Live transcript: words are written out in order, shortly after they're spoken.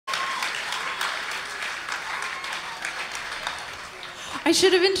I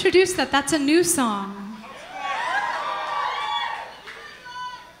should have introduced that. That's a new song.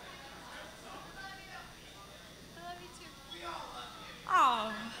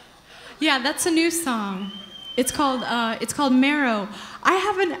 Oh. Yeah, that's a new song. It's called Marrow.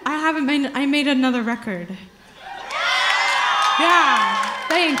 I made another record. Yeah,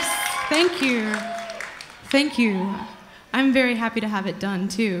 thanks. Thank you. Thank you. I'm very happy to have it done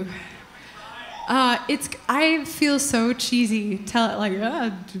too. I feel so cheesy.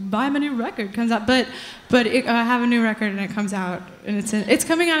 Buy my new record comes out, but I have a new record and it comes out and it's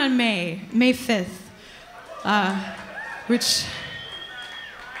coming out in May 5th, which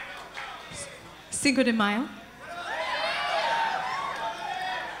Cinco de Mayo,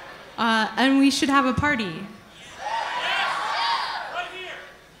 and we should have a party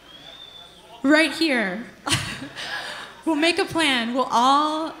right here. We'll make a plan. We'll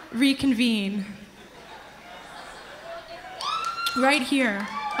all reconvene right here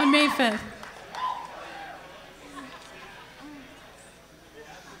on May 5th.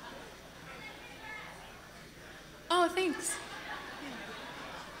 Oh, thanks.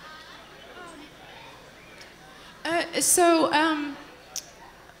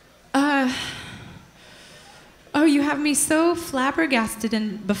 Oh, you have me so flabbergasted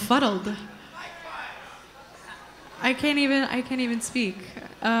and befuddled. I can't even speak.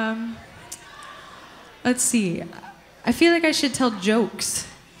 Let's see. I feel like I should tell jokes.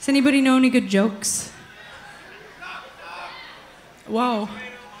 Does anybody know any good jokes? Whoa.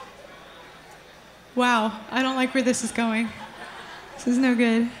 Wow, I don't like where this is going. This is no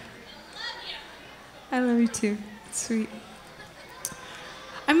good. I love you too. It's sweet.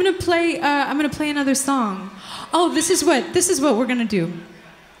 I'm gonna play another song. Oh, this is what we're gonna do.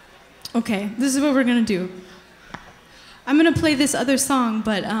 Okay, this is what we're gonna do. I'm gonna play this other song,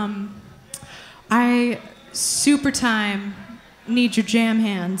 but I super time need your jam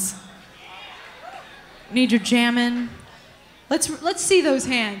hands. Need your jamming. Let's see those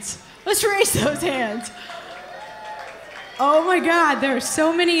hands. Let's raise those hands. Oh my God, there are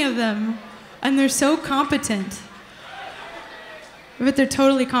so many of them, and they're so competent. But they're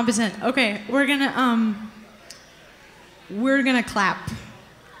totally competent. Okay, we're gonna clap.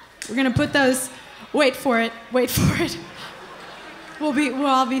 We're gonna put those. Wait for it. Wait for it. We'll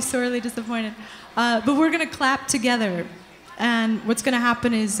all be sorely disappointed. But we're gonna clap together, and what's gonna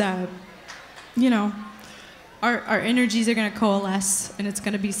happen is, our energies are gonna coalesce, and it's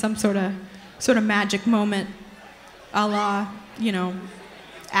gonna be some sort of magic moment, a la,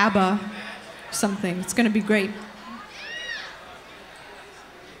 ABBA, something. It's gonna be great.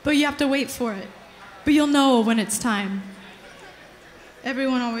 But you have to wait for it. But you'll know when it's time.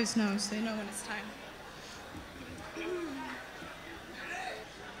 Everyone always knows. They know when it's time.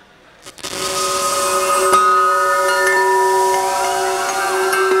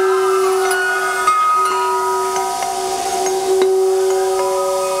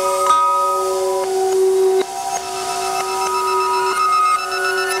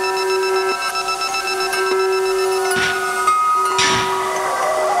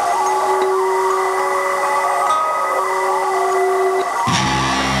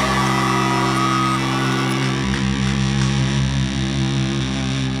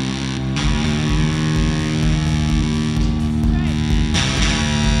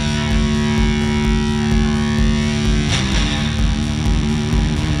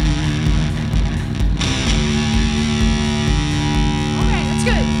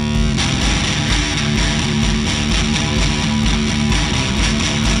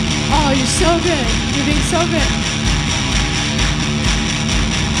 So good. You're being so good.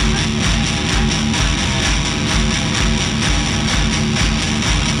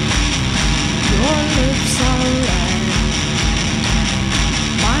 Your lips are red.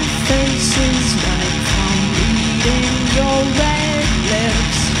 My face is red from reading your red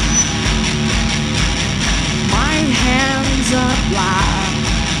lips. My hands are black.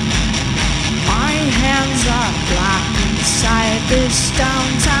 My hands are black inside this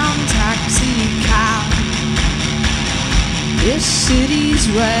downtown taxi cab. This city's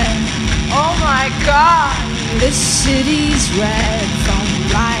red. Oh my God. This city's red from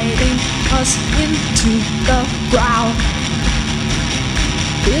riding us into the ground.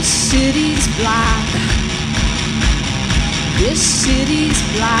 This city's black. This city's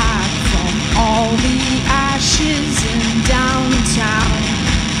black from all the ashes in downtown.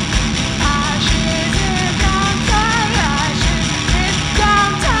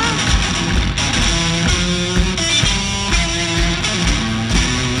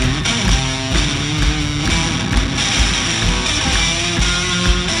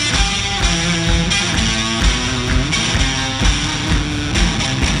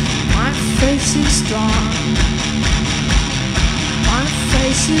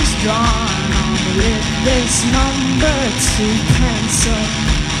 is drawn with this number 2 pencil.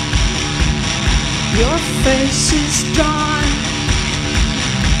 Your face is drawn.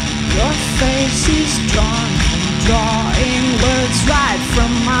 Your face is drawn from drawing words right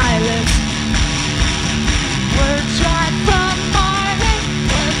from my lips. Words right from my lips.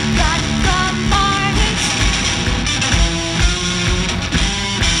 Words right from my lips.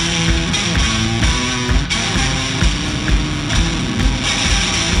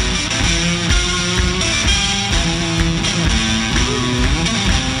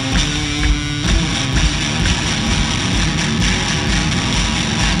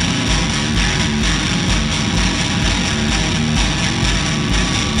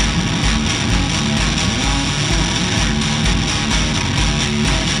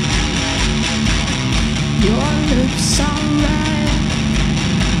 Your lips are red.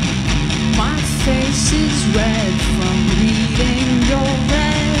 My face is red from reading your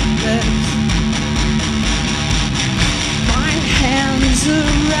red lips. My hands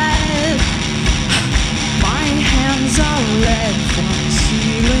are red. My hands are red from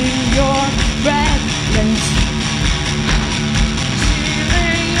sealing your red lips.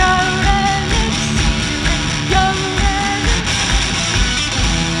 Sealing your red lips. Sealing your red lips.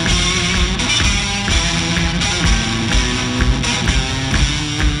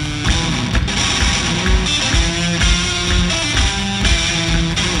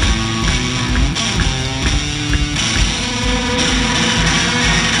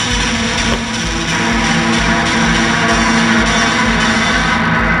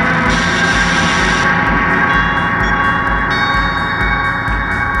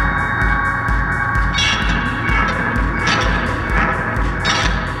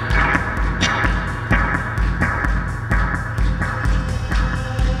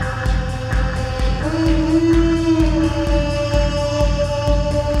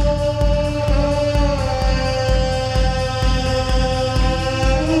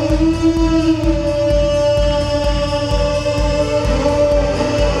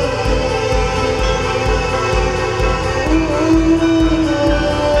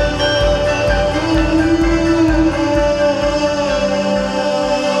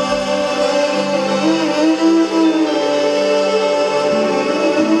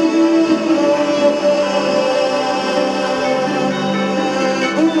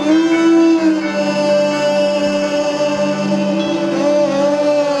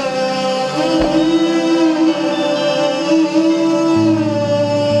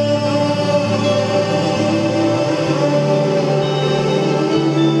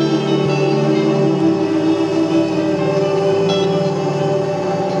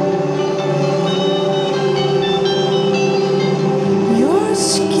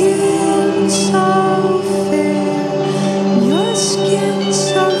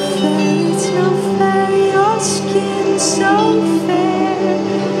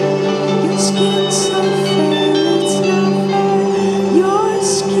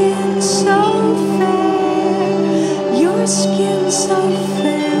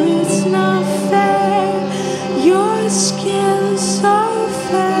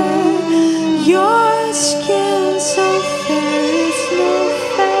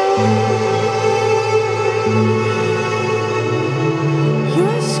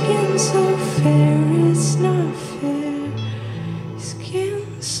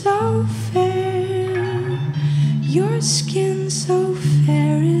 Your skin so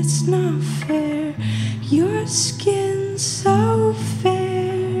fair, it's not fair. Your skin so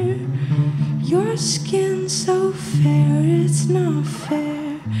fair. Your skin so fair, it's not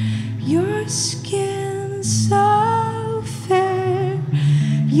fair. Your skin so fair.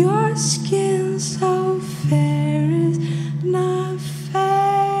 Your skin so fair, it's not fair.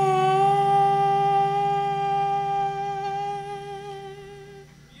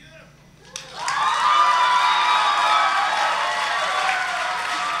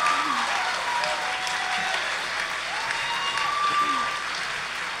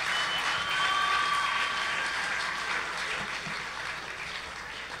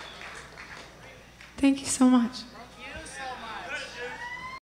 Thank you so much.